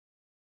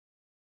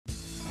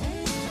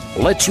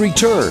Let's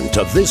return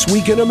to This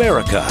Week in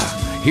America.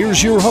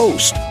 Here's your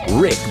host,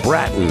 Rick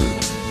Bratton.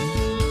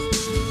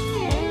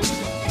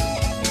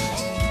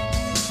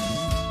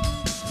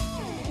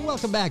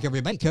 Welcome back,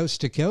 everybody.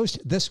 Coast to coast,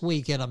 This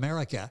Week in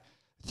America.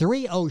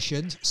 3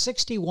 oceans,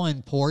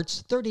 61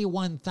 ports,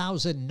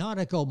 31,000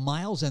 nautical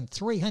miles, and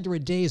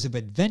 300 days of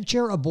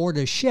adventure aboard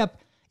a ship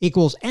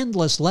equals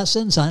endless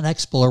lessons on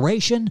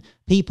exploration,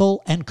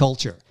 people, and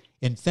culture.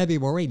 In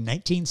February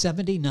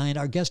 1979,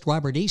 our guest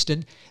Robert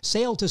Easton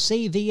sailed to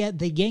sea via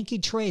the Yankee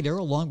Trader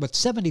along with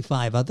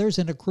 75 others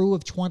and a crew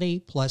of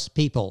 20-plus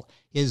people.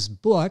 His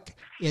book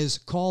is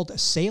called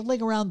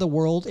Sailing Around the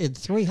World in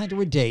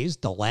 300 Days,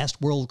 The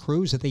Last World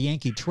Cruise of the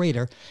Yankee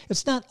Trader.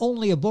 It's not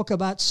only a book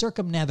about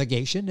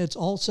circumnavigation, it's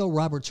also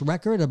Robert's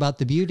record about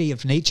the beauty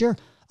of nature,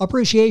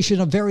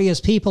 appreciation of various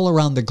people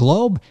around the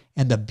globe,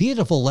 and the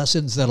beautiful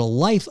lessons that a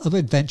life of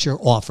adventure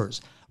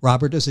offers.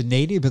 Robert is a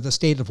native of the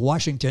state of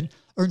Washington,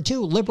 earned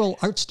 2 liberal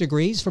arts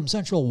degrees from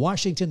Central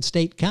Washington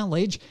State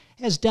College,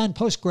 has done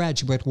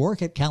postgraduate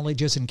work at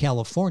colleges in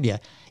California.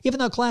 Even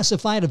though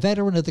classified a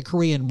veteran of the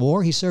Korean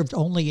War, he served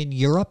only in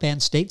Europe and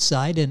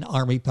stateside in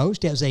Army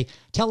post as a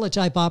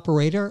teletype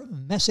operator,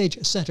 message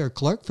center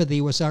clerk for the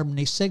U.S.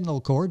 Army Signal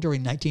Corps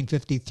during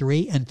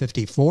 1953 and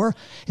 54.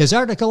 His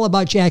article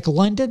about Jack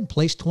London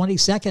placed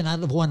 22nd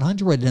out of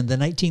 100 in the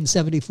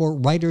 1974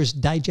 Writer's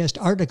Digest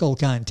article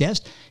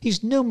contest. He's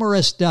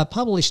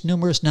published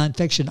numerous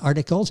nonfiction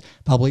articles,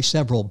 published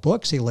several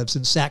books. He lives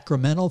in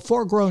Sacramento,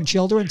 4 grown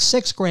children,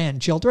 6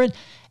 grandchildren.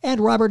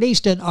 And Robert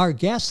Easton, our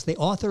guest, the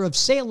author of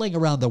Sailing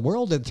Around the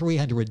World in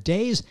 300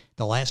 Days,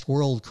 The Last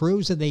World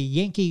Cruise of the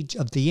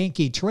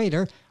Yankee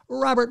Trader.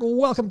 Robert,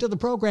 welcome to the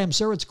program,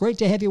 sir. It's great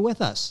to have you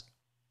with us.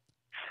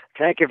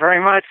 Thank you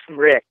very much,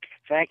 Rick.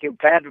 Thank you.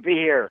 Glad to be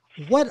here.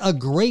 What a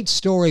great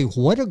story.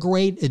 What a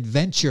great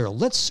adventure.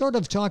 Let's sort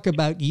of talk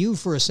about you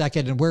for a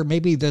second and where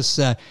maybe this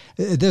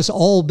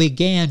all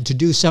began to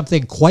do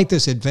something quite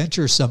this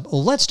adventuresome.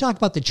 Let's talk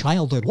about the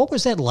childhood. What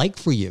was that like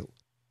for you?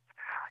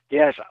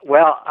 Yes,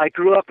 well, I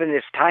grew up in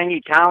this tiny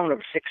town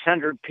of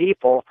 600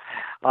 people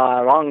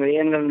along the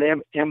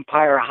Inland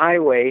Empire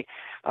Highway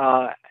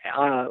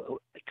south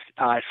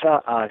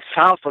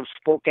of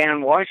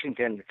Spokane,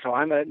 Washington. So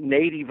I'm a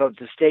native of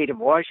the state of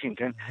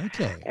Washington.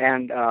 Okay.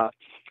 And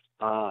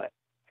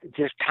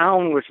this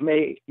town was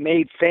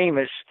made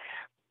famous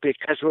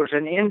because there was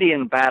an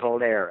Indian battle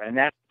there, and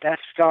that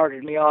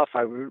started me off.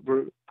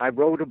 I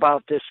wrote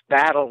about this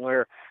battle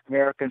where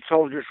American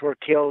soldiers were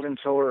killed, and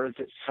so were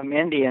some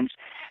Indians,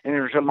 and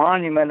there's a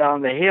monument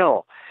on the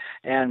hill,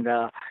 and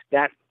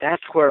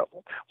that's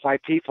why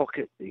people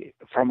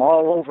from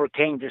all over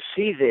came to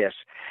see this,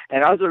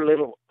 and other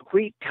little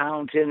wheat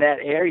towns in that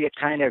area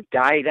kind of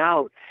died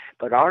out,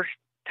 but our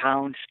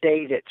town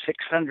stayed at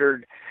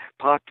 600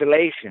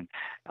 population,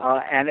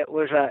 and it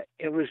was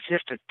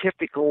just a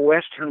typical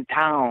Western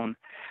town,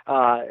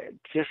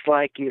 just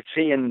like you'd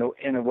see in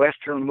the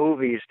Western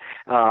movies.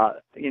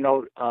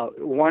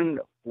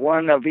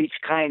 One of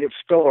each kind of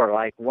store,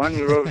 like one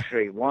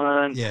grocery,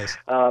 one yes.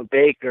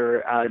 Baker,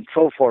 and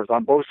so forth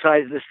on both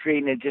sides of the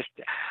street,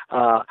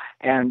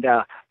 and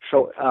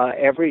so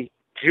every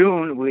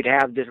June we'd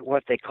have this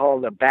what they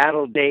call the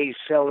Battle Day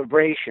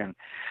celebration,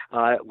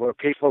 where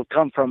people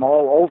come from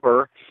all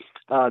over,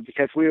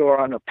 because we were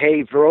on a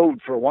paved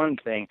road for one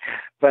thing,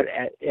 but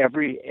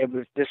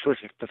this was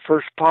the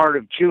first part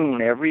of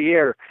June every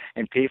year,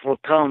 and people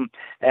come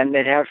and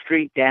they'd have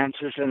street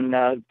dances and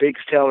big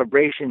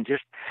celebration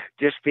just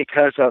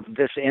because of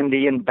this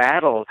Indian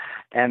battle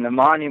and the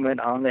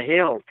monument on the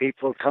hill.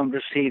 People come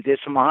to see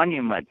this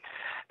monument,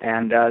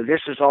 and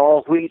this is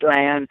all wheat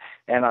land,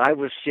 and I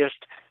was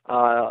just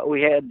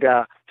we had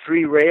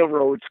 3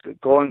 railroads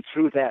going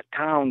through that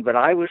town, but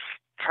I was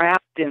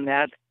trapped in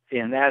that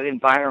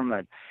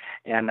environment,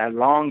 and I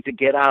longed to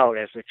get out.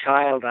 As a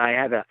child, I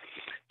had a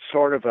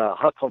sort of a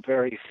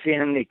Huckleberry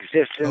Finn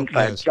existence,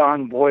 a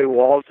John Boy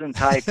Walton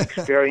type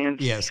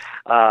experience. Yes.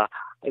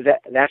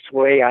 That's the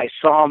way I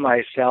saw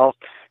myself,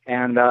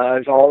 and I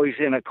was always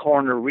in a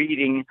corner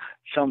reading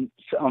some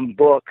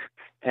book,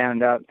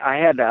 and I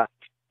had a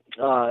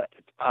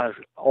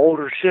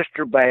older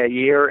sister by a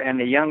year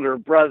and a younger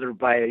brother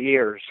by a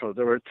year, so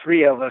there were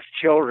 3 of us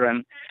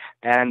children,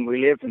 and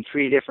we lived in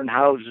 3 different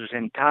houses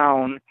in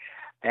town,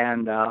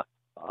 and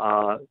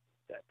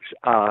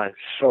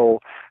so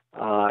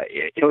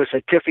it was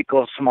a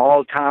typical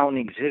small town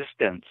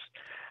existence,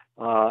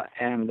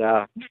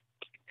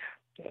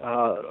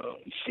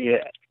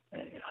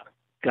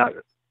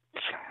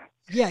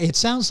 Yeah, it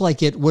sounds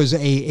like it was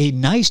a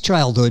nice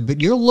childhood, but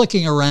you're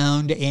looking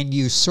around and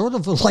you sort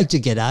of would like to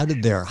get out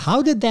of there.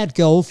 How did that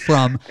go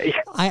from,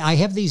 I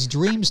have these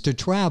dreams to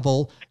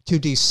travel, to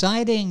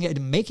deciding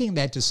and making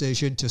that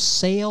decision to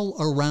sail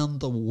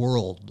around the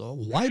world?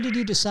 Why did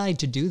you decide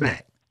to do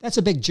that? That's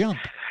a big jump.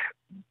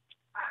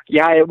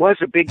 Yeah, it was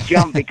a big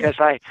jump because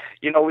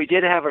we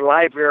did have a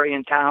library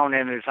in town,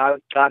 and as I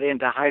got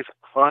into high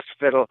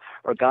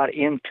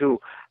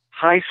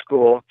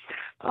school,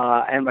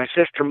 and my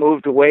sister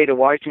moved away to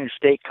Washington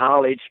State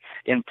College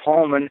in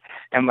Pullman,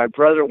 and my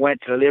brother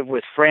went to live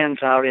with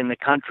friends out in the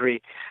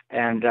country,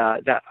 and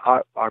that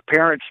our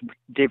parents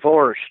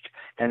divorced,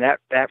 and that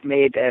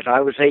made, as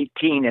I was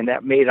 18, and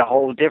that made a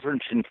whole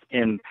difference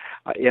in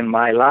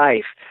my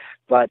life.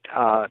 But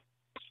I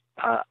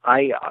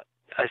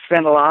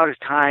spent a lot of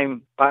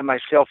time by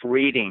myself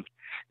reading,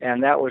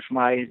 and that was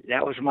my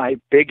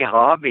big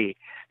hobby.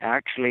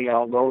 Actually,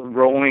 although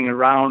rolling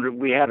around,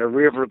 we had a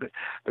river,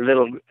 a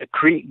little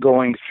creek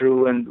going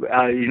through, and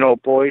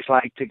boys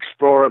like to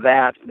explore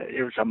that.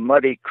 It was a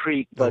muddy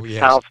creek, but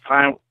South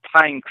Pine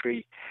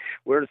Creek.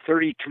 We're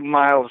 32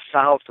 miles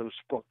south of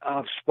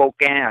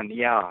Spokane.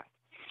 Yeah.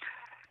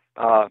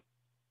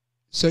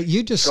 So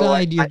you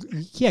decide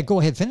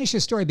go ahead, finish your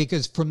story,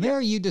 because from there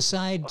you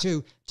decide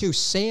to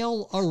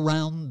sail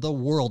around the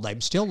world. I'm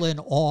still in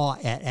awe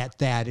at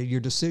that, and your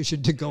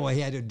decision to go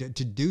ahead and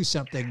to do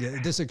something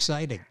this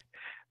exciting.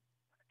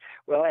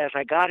 Well, as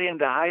I got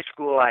into high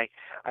school, I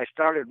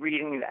started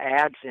reading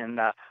ads in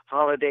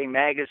Holiday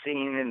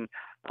Magazine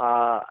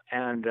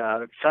and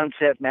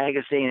Sunset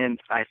Magazine,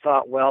 and I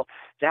thought, well,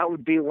 that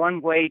would be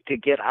one way to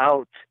get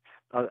out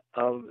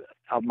of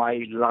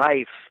my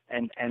life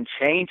and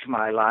change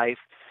my life.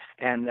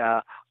 And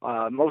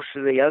most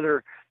of the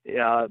other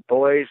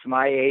boys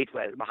my age,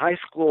 my high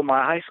school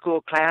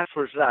class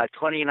was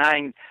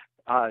 29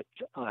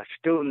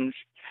 students,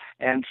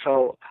 and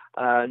so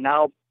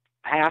now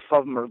half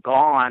of them are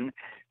gone.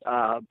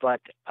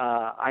 But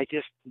I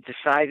just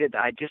decided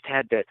I just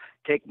had to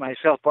take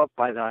myself up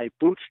by my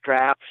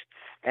bootstraps,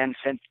 and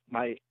since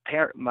my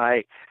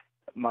parents'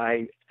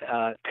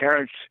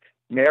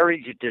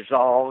 marriage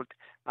dissolved,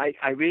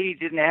 I really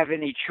didn't have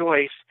any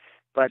choice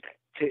but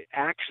to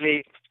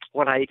actually,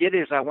 what I did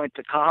is I went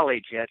to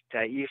college at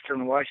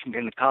Eastern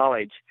Washington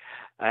College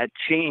at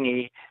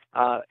Cheney,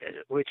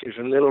 which is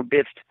a little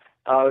bit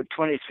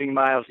 23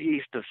 miles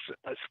east of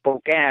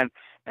Spokane,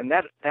 and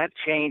that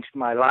changed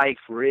my life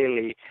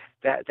really.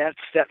 That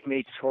set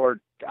me toward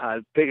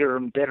bigger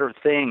and better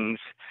things,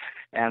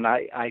 and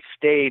I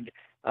stayed.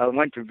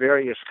 Went to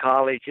various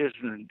colleges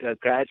and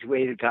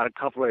graduated, got a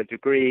couple of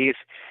degrees,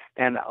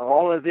 and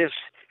all of this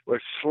was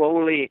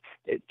slowly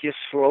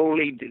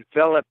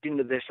developed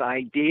into this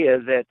idea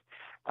that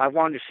I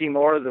wanted to see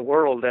more of the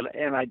world,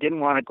 and I didn't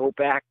want to go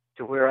back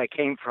to where I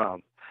came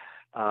from.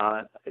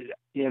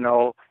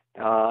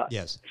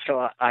 Yes.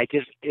 So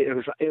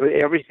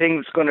everything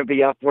was going to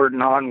be upward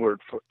and onward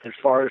as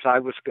far as I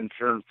was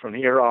concerned from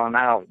here on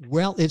out.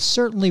 Well, it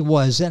certainly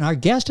was. And our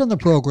guest on the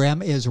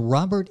program is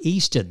Robert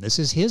Easton. This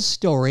is his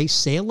story,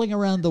 sailing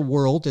around the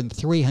world in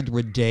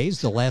 300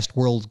 days, the last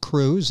world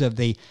cruise of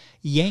the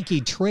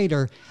Yankee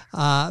Trader.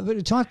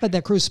 We'll talk about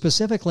that cruise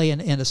specifically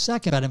in a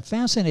second, but I'm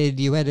fascinated.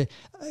 You had,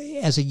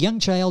 as a young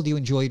child, you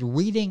enjoyed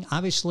reading,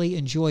 obviously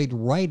enjoyed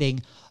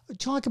writing.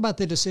 Talk about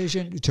the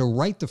decision to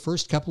write the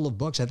first couple of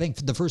books, I think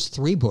the first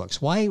 3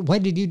 books. Why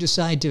did you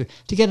decide to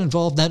get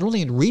involved not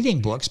only in reading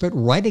books, but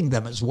writing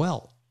them as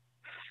well?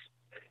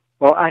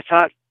 Well, I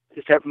thought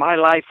that my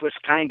life was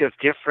kind of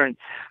different,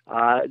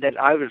 that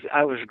I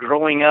was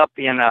growing up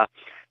in a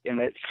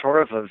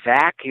sort of a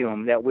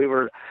vacuum, that we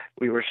were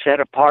set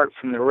apart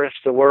from the rest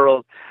of the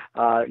world.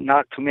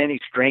 Not too many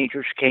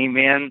strangers came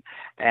in,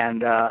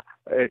 and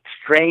it's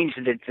strange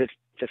that the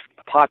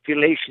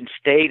population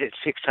stayed at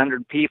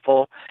 600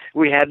 people.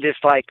 We had this,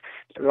 like,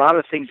 a lot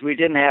of things we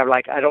didn't have.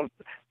 Like, I don't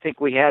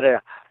think we had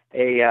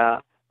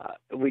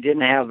we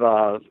didn't have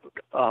a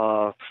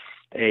lot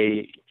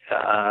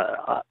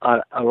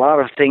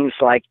of things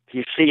like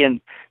you see in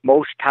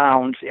most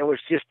towns. It was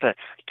just a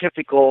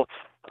typical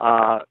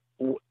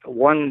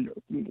one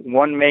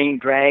main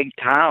drag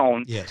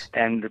town. Yes.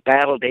 And the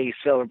Battle Day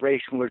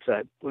celebration was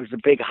the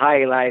big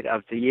highlight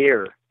of the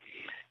year.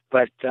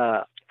 But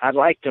I'd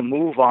like to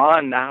move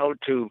on now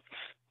to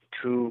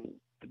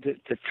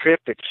the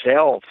trip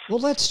itself. Well,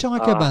 let's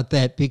talk about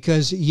that,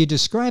 because you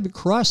describe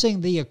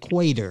crossing the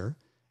equator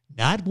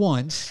not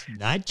once,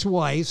 not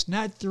twice,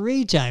 not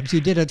 3 times.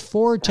 You did it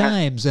 4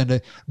 times,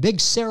 and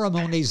big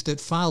ceremonies that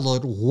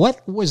followed.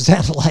 What was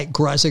that like,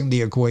 crossing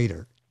the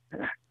equator?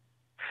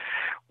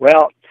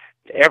 Well,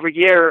 every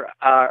year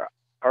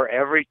or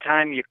every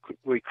time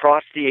we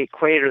crossed the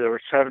equator, there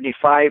were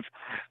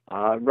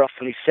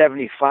roughly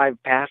 75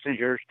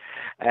 passengers,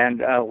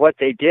 and what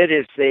they did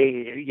is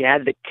you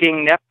had the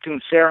King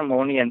Neptune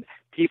ceremony, and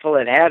people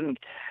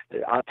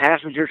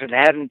passengers that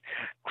hadn't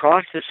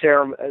crossed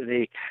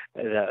the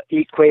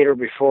equator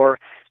before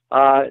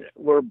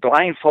were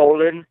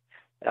blindfolded.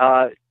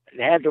 They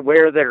had to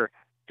wear their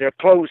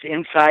clothes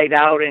inside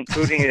out,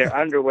 including their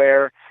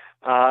underwear,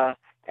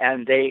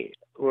 and they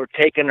were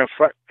taken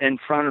in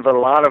front of a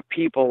lot of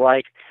people.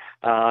 Like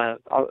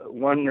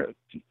one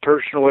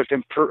person was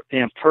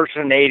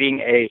impersonating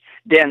a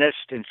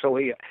dentist, and so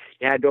he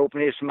had to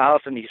open his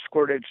mouth and he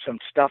squirted some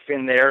stuff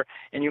in there,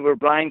 and you were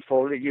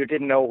blindfolded. You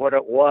didn't know what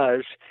it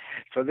was.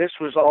 So this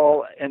was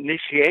all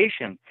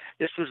initiation.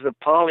 This was the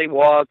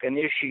polywog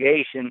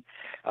initiation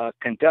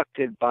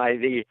conducted by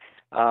the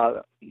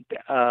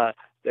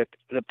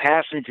the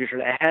passengers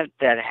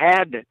that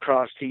had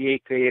crossed the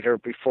equator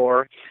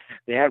before,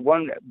 they had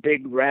one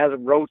big, rather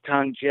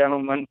rotund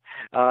gentleman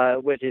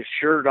with his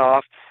shirt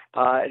off,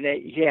 and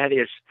he had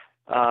his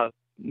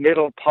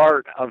middle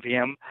part of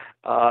him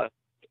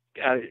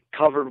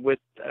covered with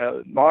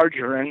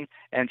margarine,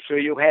 and so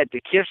you had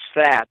to kiss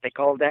that. They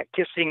called that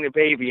kissing the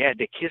baby. You had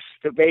to kiss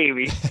the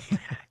baby,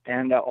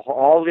 and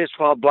all this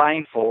while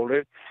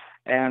blindfolded,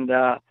 and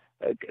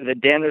the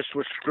dentist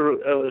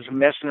was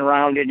messing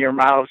around in your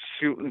mouth,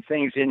 shooting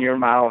things in your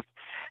mouth,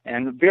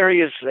 and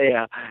various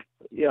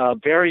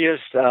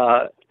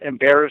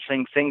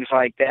embarrassing things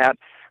like that.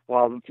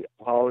 While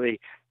the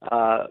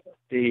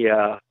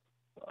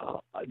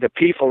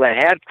people that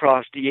had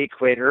crossed the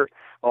equator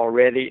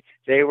already,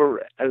 they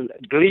were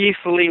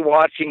gleefully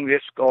watching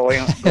this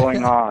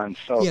going on.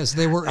 So yes,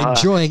 they were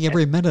enjoying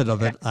every minute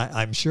of it,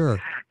 I'm sure.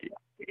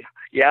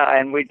 Yeah,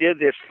 and we did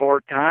this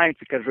 4 times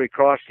because we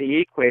crossed the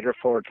equator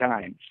 4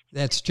 times.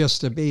 That's just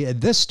to be.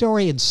 This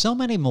story and so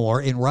many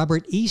more in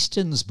Robert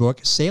Easton's book,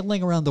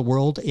 Sailing Around the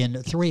World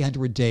in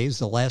 300 Days,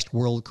 the last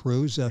world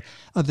cruise of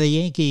the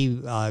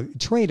Yankee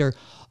Trader.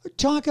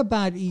 Talk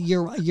about,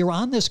 you're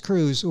on this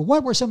cruise.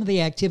 What were some of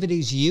the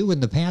activities you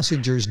and the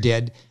passengers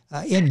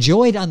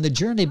enjoyed on the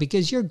journey?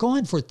 Because you're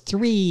gone for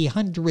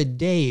 300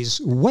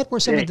 days. What were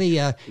some of the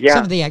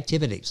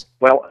activities?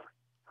 Well,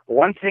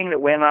 one thing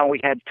that went on,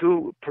 we had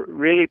 2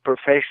 really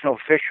professional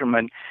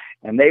fishermen,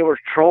 and they were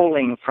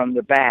trolling from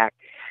the back.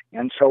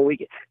 And so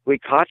we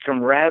caught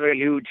some rather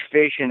huge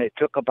fish, and it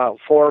took about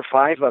 4 or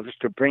 5 of us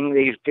to bring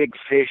these big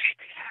fish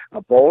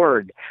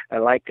aboard.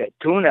 Like a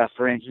tuna,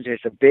 for instance, is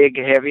a big,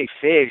 heavy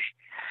fish.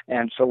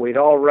 And so we'd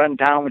all run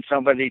down when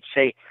somebody'd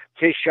say,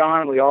 "Fish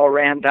on." We all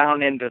ran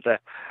down into the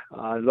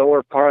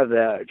lower part of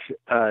the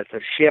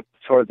ship,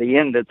 toward the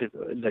end of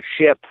the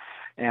ship,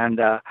 and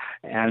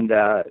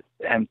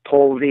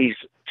pull these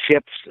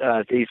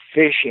these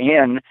fish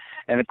in.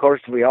 And of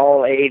course, we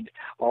all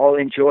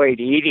enjoyed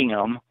eating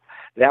them.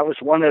 That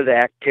was one of the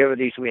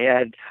activities we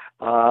had.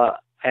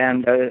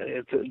 And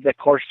of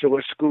course, there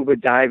was scuba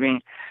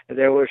diving,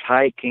 there was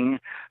hiking,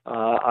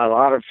 a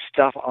lot of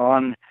stuff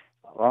on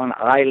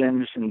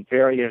islands and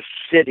various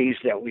cities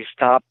that we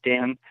stopped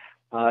in.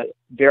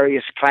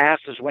 Various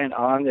classes went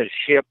on the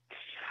ship.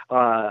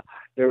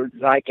 There was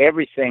like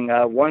everything.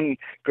 One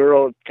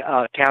girl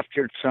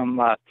captured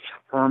some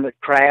hermit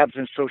crabs,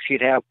 and so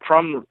she'd have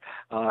crumb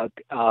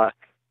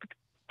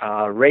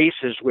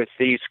races with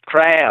these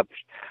crabs,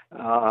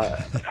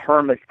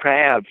 hermit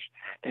crabs.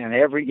 And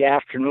every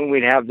afternoon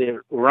we'd have the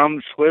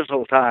rum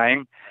swizzle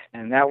time,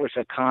 and that was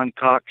a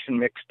concoction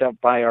mixed up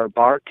by our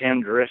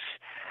bartendress,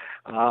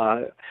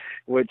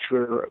 which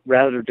were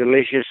rather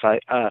delicious.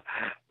 I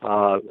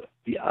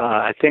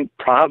think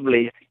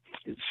probably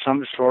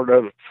some sort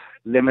of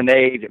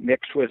lemonade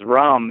mixed with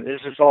rum.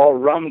 This is all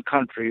rum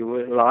country.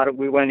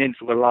 We went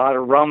into a lot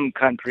of rum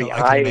country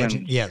islands.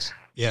 Yes.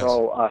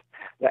 So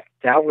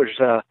that was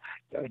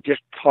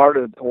just part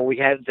of. We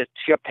had the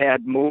ship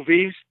had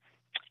movies.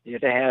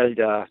 It had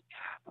a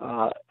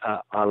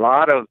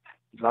lot of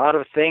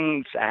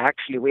things.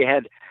 Actually, we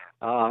had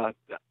a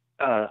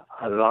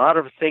lot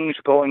of things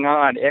going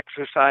on: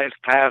 exercise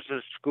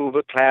classes,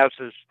 scuba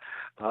classes,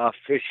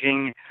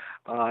 fishing,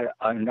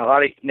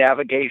 nautical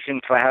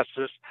navigation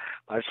classes,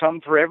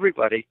 some for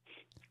everybody.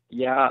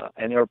 Yeah,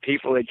 and there are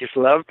people that just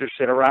love to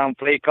sit around and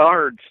play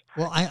cards.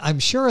 Well, I'm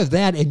sure of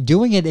that, and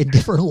doing it in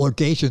different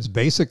locations,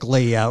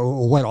 basically,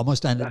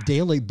 almost on a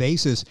daily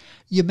basis.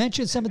 You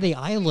mentioned some of the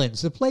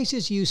islands. The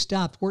places you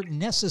stopped weren't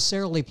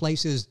necessarily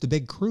places the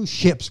big cruise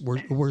ships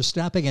were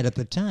stopping at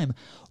the time.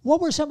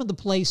 What were some of the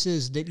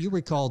places that you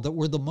recall that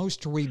were the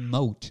most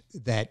remote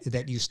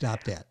that you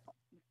stopped at?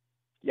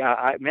 Yeah,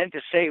 I meant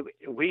to say,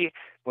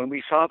 when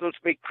we saw those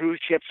big cruise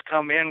ships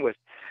come in with,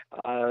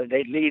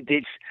 they'd lead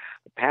these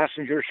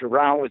passengers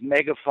around with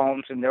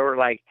megaphones, and they were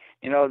like,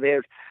 they'd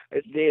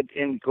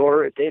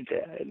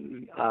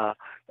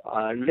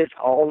let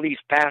all these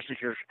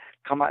passengers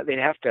come out. They'd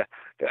have to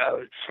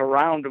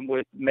surround them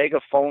with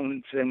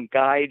megaphones and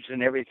guides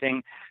and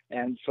everything,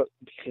 and so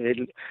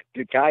to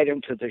guide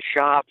them to the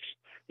shops,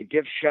 to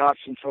give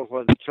shops and so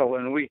forth. And so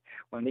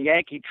when the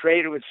Yankee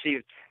Trader would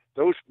see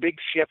those big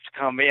ships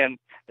come in,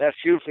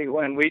 that's usually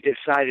when we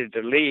decided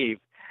to leave.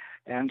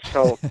 And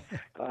so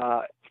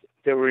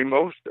the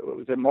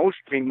most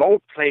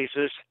remote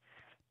places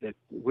that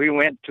we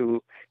went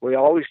to,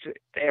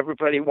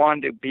 everybody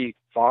wanted to be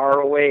far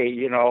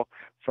away,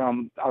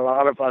 from a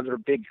lot of other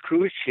big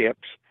cruise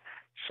ships.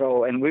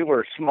 So, and we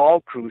were a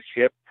small cruise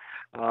ship.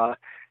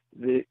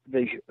 The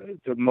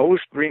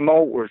most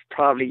remote was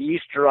probably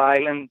Easter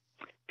Island,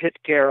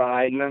 Pitcairn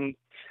Island,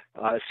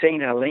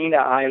 St. Helena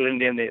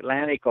Island in the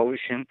Atlantic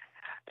Ocean,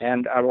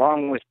 and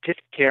along with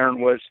Pitcairn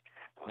was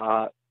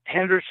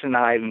Henderson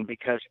Island,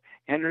 because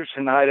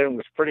Henderson Island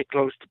was pretty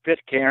close to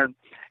Pitcairn,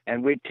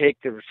 and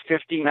there was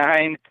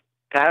 59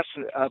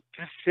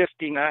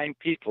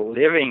 people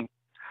living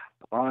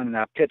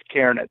on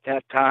Pitcairn at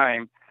that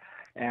time,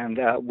 and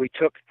we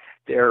took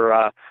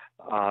their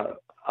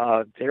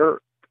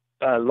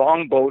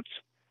longboats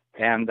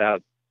and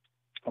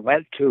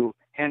went to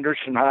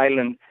Henderson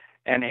Island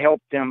and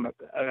helped them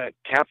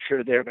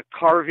capture their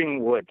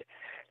carving wood.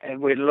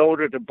 And we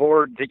loaded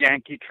aboard the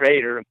Yankee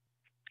Trader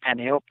and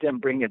helped them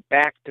bring it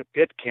back to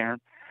Pitcairn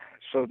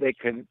so the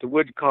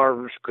wood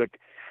carvers could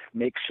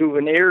make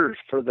souvenirs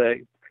for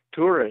the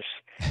tourists.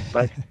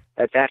 But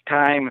at that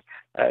time,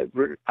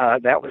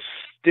 that was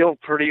still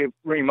pretty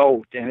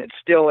remote, and it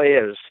still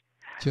is.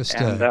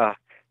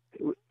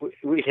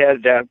 We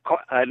had a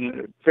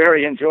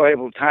very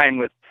enjoyable time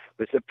with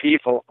the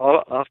people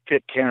of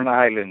Pitcairn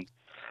Island.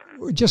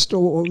 Just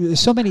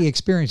so many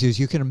experiences.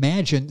 You can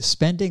imagine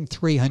spending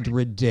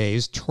 300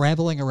 days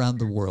traveling around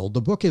the world.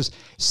 The book is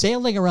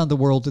Sailing Around the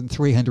World in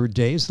 300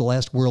 Days, The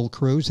Last World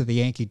Cruise of the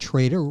Yankee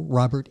Trader.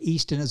 Robert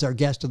Easton is our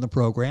guest on the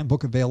program.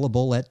 Book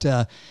available at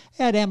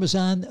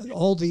Amazon,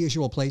 all the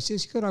usual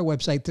places. You go to our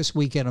website,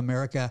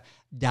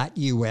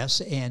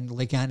 thisweekinamerica.us,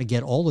 and kind of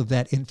get all of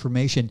that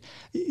information.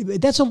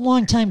 That's a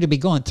long time to be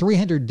gone,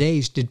 300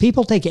 days. Did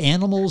people take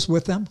animals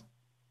with them?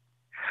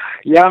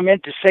 Yeah, I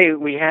meant to say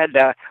we had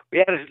a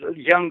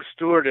young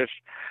stewardess,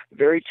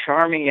 very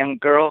charming young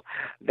girl,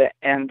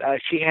 and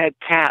she had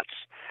cats,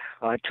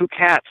 two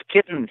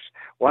kittens.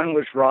 One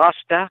was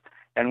Rasta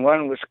and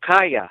one was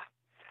Kaya,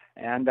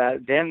 and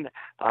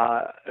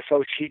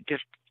so she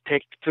just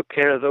took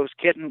care of those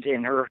kittens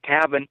in her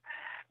cabin,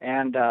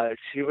 and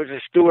she was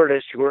a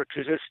stewardess. She works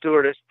as a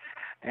stewardess,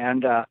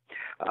 and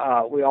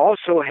we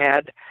also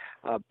had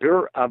a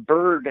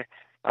bird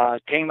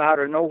came out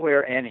of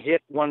nowhere and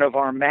hit one of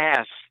our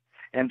masts.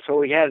 And so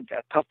we had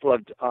a couple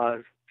of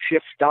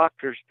ship's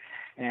doctors,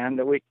 and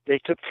they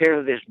took care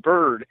of this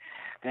bird,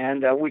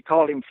 and we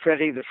called him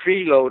Freddie the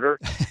Freeloader.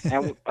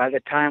 And by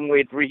the time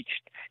we'd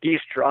reached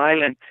Easter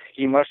Island,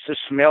 he must have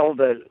smelled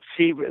the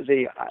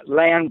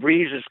land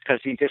breezes,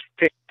 because he just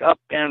picked up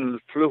and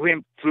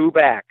flew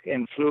back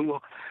and flew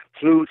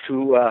to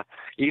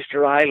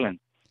Easter Island.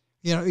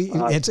 You know,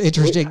 it's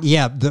interesting.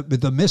 Yeah,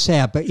 the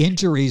mishap,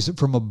 injuries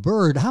from a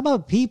bird. How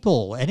about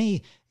people?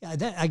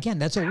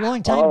 That's a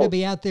long time to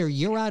be out there.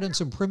 You're out in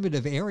some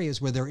primitive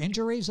areas. Were there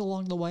injuries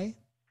along the way?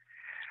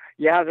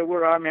 Yeah, there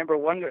were. I remember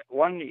one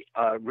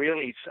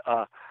really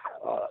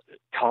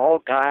tall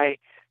guy.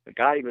 The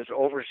guy was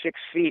over 6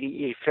 feet.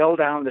 He fell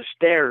down the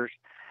stairs,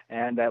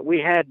 and we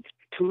had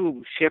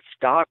two ship's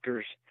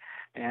doctors,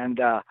 and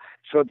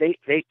so they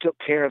took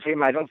care of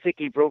him. I don't think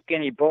he broke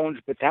any bones,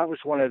 but that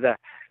was one of the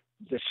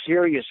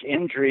serious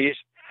injuries.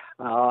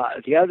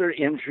 The other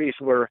injuries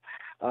were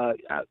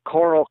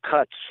coral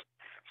cuts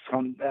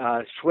from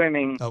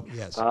swimming. Oh,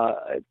 yes.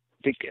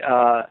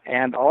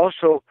 And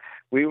also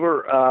we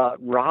were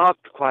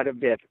robbed quite a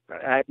bit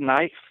at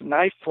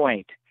knife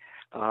point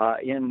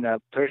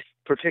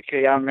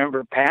particularly I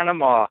remember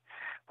Panama.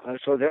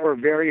 So there were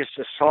various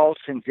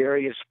assaults in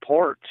various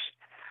ports,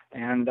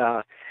 and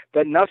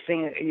but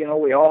nothing.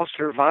 We all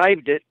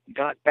survived it.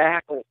 Got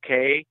back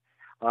okay.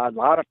 A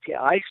lot of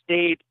I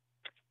stayed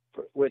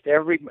with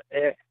every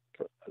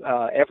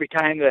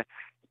time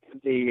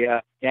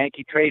the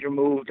Yankee Trader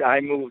moved, I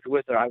moved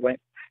with her. I went.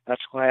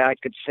 That's why I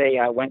could say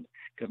I went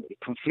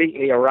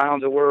completely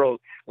around the world.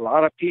 A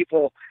lot of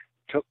people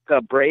took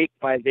a break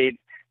they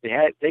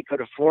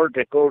could afford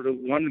to go to.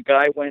 One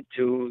guy went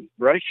to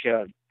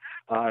Russia.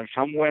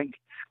 Some went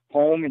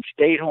home and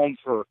stayed home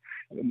for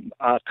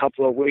a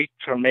couple of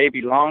weeks or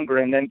maybe longer,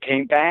 and then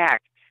came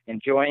back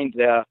and joined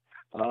the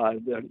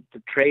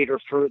trader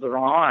further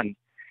on.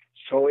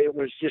 So it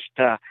was just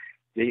the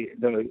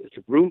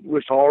route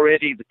was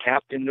already, the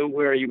captain knew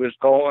where he was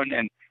going,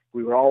 and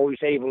we were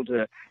always able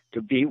to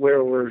be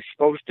where we're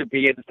supposed to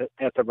be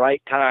at the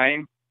right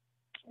time.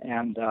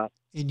 And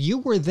you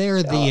were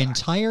there the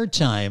entire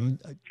time,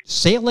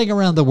 sailing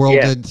around the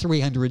world in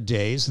 300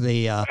 days.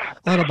 The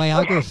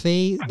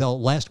autobiography, The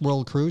Last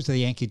World Cruise of the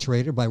Yankee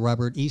Trader by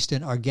Robert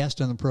Easton, our guest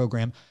on the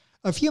program.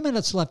 A few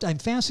minutes left. I'm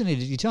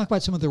fascinated. You talk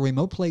about some of the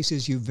remote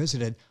places you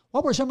visited.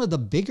 What were some of the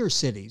bigger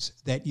cities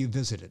that you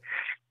visited?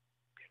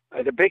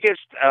 The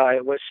biggest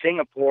was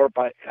Singapore,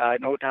 but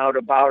no doubt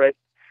about it.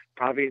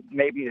 Probably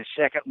maybe the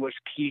second was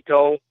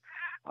Quito,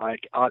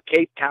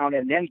 Cape Town,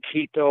 and then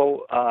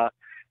Quito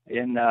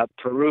in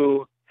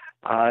Peru,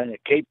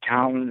 Cape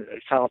Town,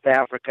 South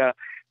Africa,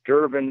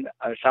 Durban,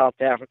 South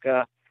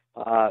Africa,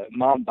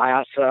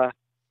 Mombasa,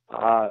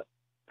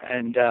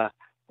 and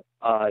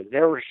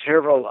there were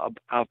several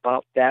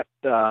about that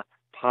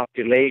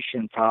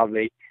population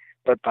probably,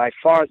 but by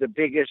far the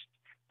biggest,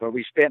 where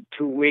we spent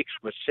 2 weeks,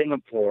 was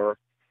Singapore,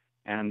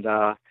 and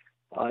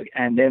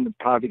then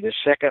probably the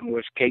second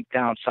was Cape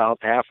Town,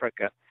 South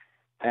Africa,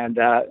 and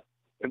a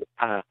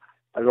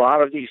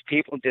lot of these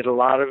people did a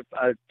lot of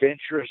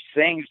adventurous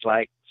things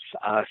like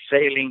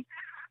sailing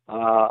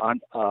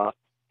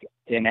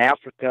in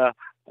Africa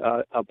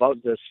above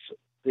the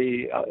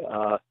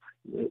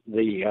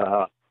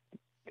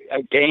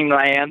game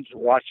lands,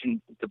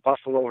 watching the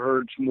buffalo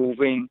herds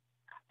moving,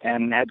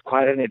 and had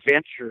quite an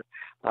adventure.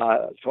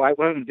 So I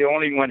wasn't the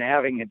only one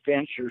having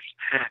adventures,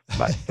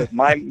 but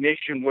my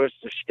mission was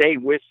to stay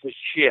with the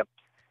ship.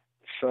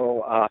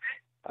 So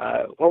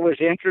what was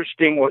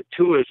interesting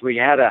too is we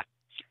had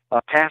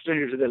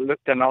passengers that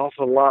looked an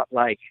awful lot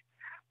like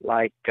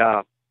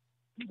the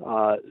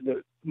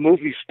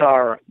movie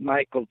star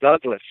Michael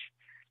Douglas,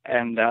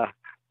 and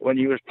when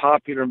he was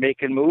popular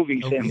making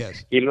movies, and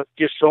yes. he looked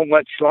just so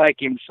much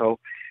like him. So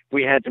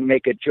we had to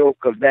make a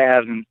joke of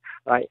that, and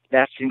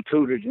that's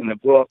included in the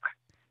book.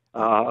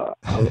 I'll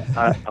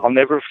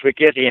never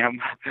forget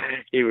him.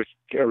 He was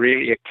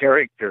really a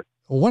character.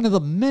 One of the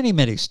many,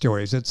 many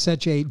stories. It's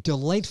such a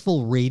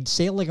delightful read.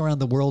 Sailing Around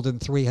the World in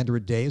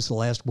 300 Days, the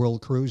last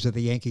world cruise of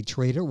the Yankee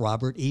Trader.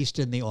 Robert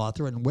Easton, the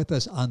author, and with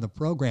us on the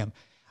program.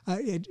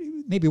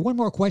 Maybe one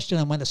more question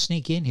I want to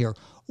sneak in here.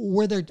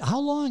 How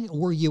long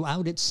were you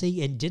out at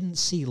sea and didn't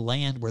see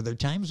land? Were there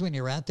times when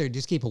you're out there,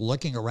 just keep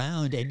looking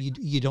around and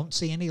you don't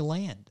see any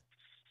land?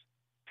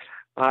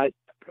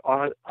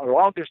 Our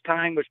longest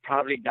time was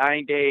probably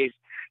 9 days.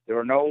 There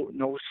were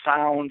no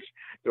sounds.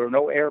 There were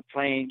no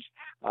airplanes.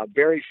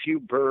 Very few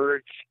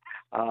birds.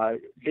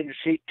 Didn't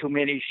see too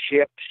many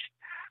ships.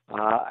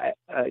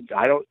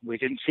 We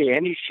didn't see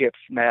any ships,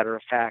 matter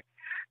of fact,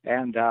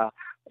 and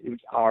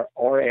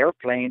or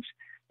airplanes.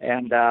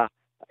 And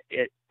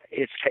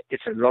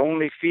it's a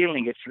lonely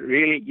feeling. It's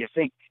really,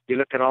 you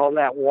look at all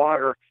that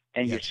water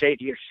and yes. you say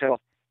to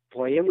yourself,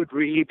 boy, it would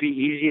really be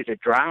easy to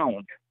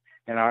drown.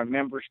 And I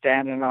remember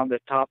standing on the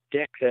top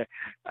deck,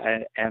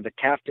 and the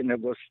captain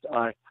was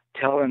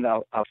telling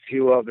a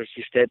few of us,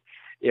 he said,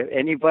 if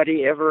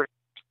anybody ever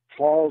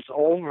falls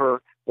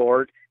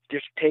overboard,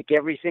 just take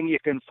everything you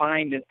can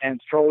find and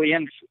throw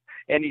in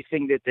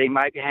anything that they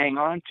might hang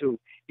on to.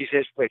 He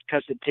says,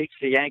 because it takes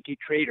the Yankee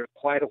Trader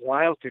quite a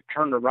while to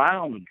turn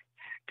around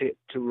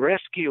to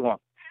rescue them.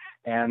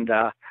 And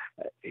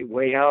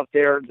way out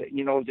there,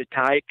 the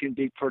tide can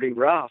be pretty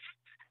rough.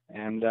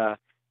 And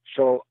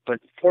but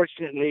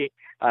fortunately,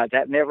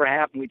 that never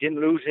happened. We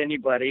didn't lose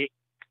anybody.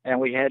 And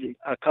we had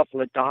a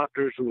couple of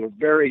doctors who were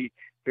very,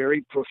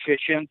 very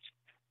proficient.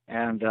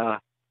 And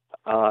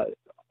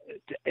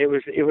it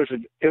was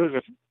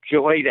a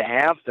joy to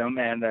have them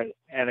and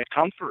a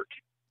comfort.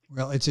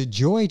 Well, it's a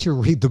joy to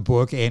read the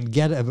book and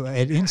get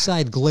an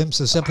inside glimpse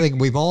of something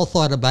we've all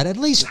thought about, at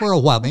least for a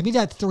while. Maybe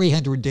not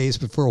 300 days,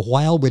 but for a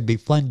while would be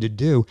fun to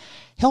do.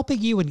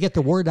 Helping you and get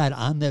the word out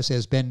on this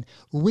has been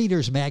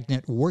Reader's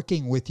Magnet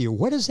working with you.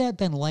 What has that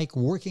been like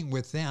working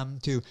with them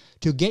to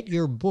get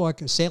your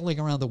book, Sailing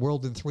Around the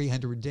World in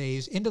 300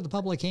 Days, into the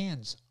public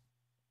hands?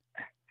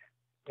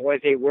 Boy,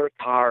 they worked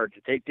hard.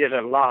 They did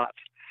a lot.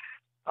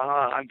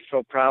 I'm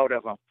so proud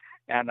of them.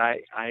 And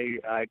I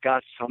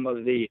got some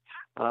of the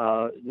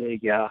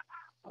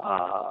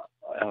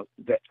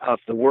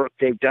work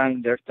they've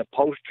done. There's the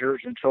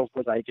posters and so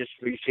forth. I just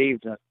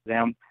received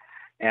them,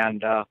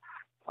 and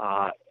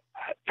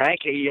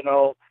frankly,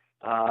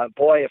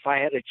 boy, if I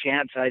had a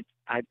chance,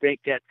 I'd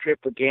make that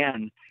trip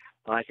again.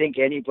 I think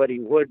anybody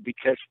would,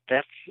 because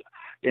that's,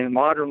 in the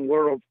modern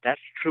world,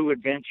 that's true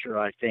adventure.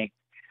 I think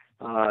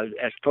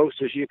as close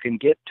as you can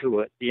get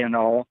to it.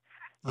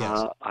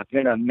 Yes. I've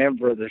been a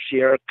member of the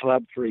Sierra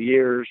Club for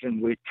years,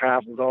 and we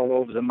traveled all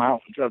over the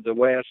mountains of the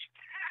West,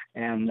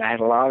 and I had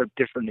a lot of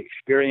different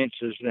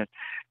experiences.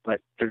 But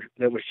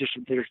there's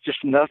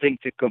just nothing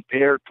to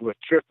compare to a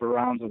trip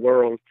around the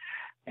world.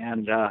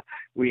 And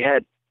we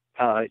had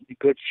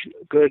good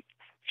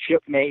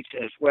shipmates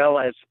as well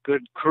as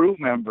good crew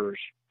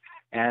members.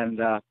 And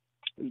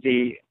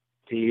the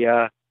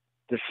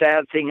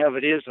sad thing of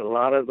it is, a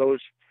lot of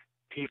those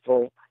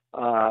people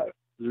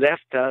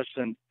left us,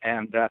 and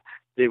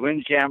the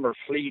Windjammer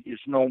fleet is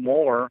no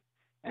more,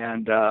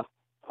 and that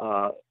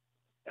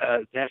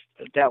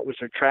was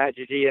a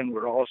tragedy, and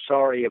we're all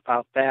sorry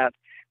about that.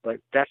 But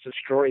that's a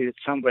story that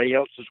somebody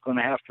else is going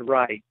to have to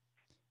write.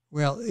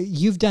 Well,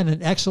 you've done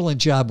an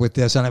excellent job with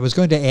this, and I was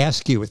going to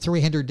ask you, with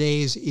 300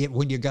 days,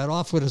 when you got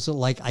off, what is it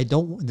like?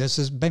 This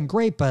has been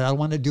great, but I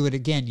want to do it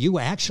again. You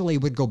actually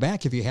would go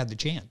back if you had the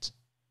chance.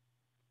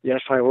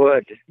 Yes, I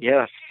would.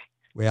 Yes.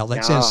 Well,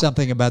 that says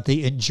something about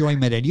the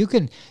enjoyment. And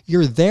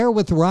you're there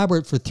with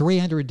Robert for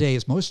 300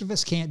 days. Most of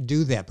us can't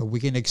do that, but we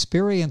can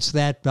experience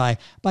that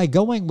by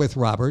going with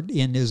Robert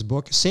in his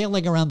book,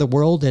 Sailing Around the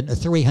World in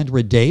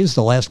 300 Days,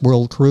 the last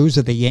world cruise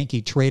of the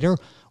Yankee Trader.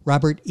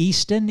 Robert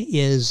Easton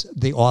is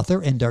the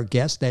author and our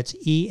guest. That's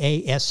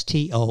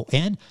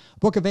Easton.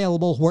 Book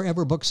available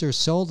wherever books are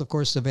sold. Of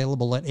course,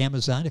 available at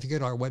Amazon. If you go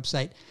to our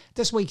website,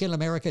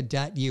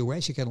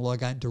 thisweekinamerica.us, you can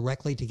log on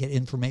directly to get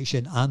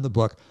information on the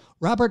book.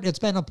 Robert, it's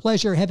been a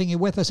pleasure having you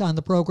with us on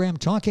the program,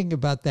 talking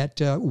about that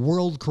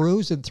world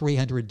cruise in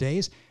 300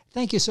 days.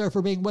 Thank you, sir,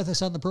 for being with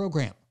us on the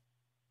program.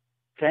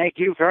 Thank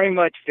you very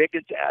much, Rick.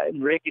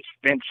 It's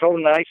been so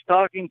nice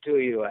talking to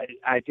you.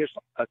 I just,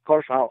 of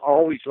course, I'll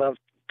always love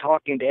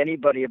talking to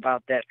anybody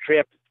about that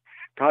trip.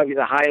 Probably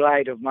the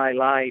highlight of my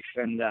life.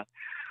 And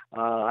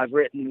I've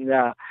written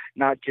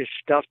not just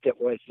stuff that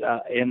was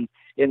in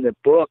the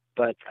book,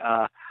 but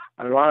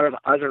a lot of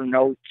other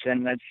notes,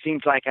 and it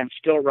seems like I'm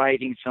still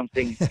writing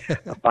something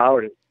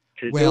about it.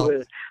 to Well,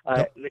 do it,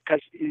 because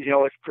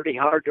it's pretty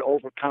hard to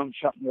overcome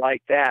something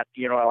like that.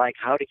 Like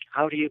how do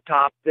you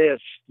top this?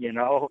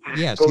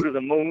 yes. Go to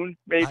the moon.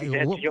 Maybe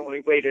that's the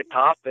only way to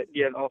top it.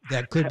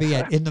 That could be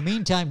it. In the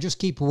meantime, just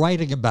keep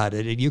writing about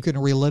it, and you can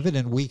relive it,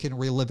 and we can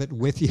relive it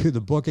with you.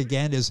 The book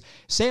again is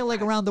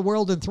Sailing Around the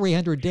World in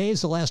 300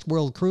 Days: The Last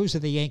World Cruise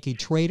of the Yankee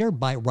Trader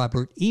by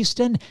Robert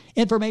Easton.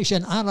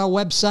 Information on our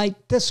website,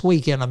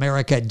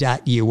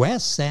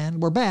 thisweekinamerica.us,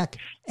 and we're back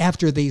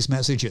after these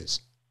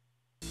messages.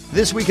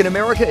 This Week in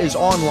America is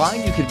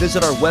online. You can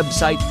visit our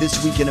website,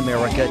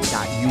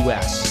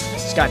 thisweekinamerica.us.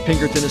 Scott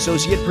Pinkerton,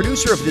 associate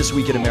producer of This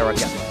Week in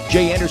America.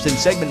 Jay Anderson,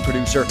 segment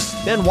producer.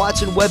 Ben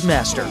Watson,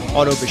 webmaster.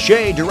 Otto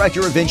Bechet,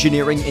 director of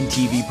engineering and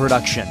TV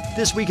production.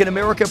 This Week in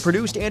America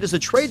produced and is a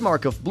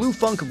trademark of Blue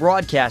Funk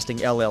Broadcasting,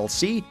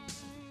 LLC.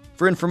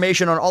 For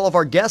information on all of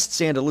our guests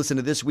and to listen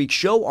to this week's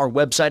show, our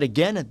website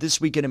again at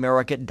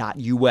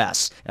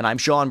thisweekinamerica.us. And I'm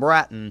Sean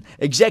Bratton,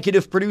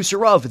 executive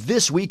producer of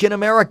This Week in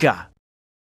America.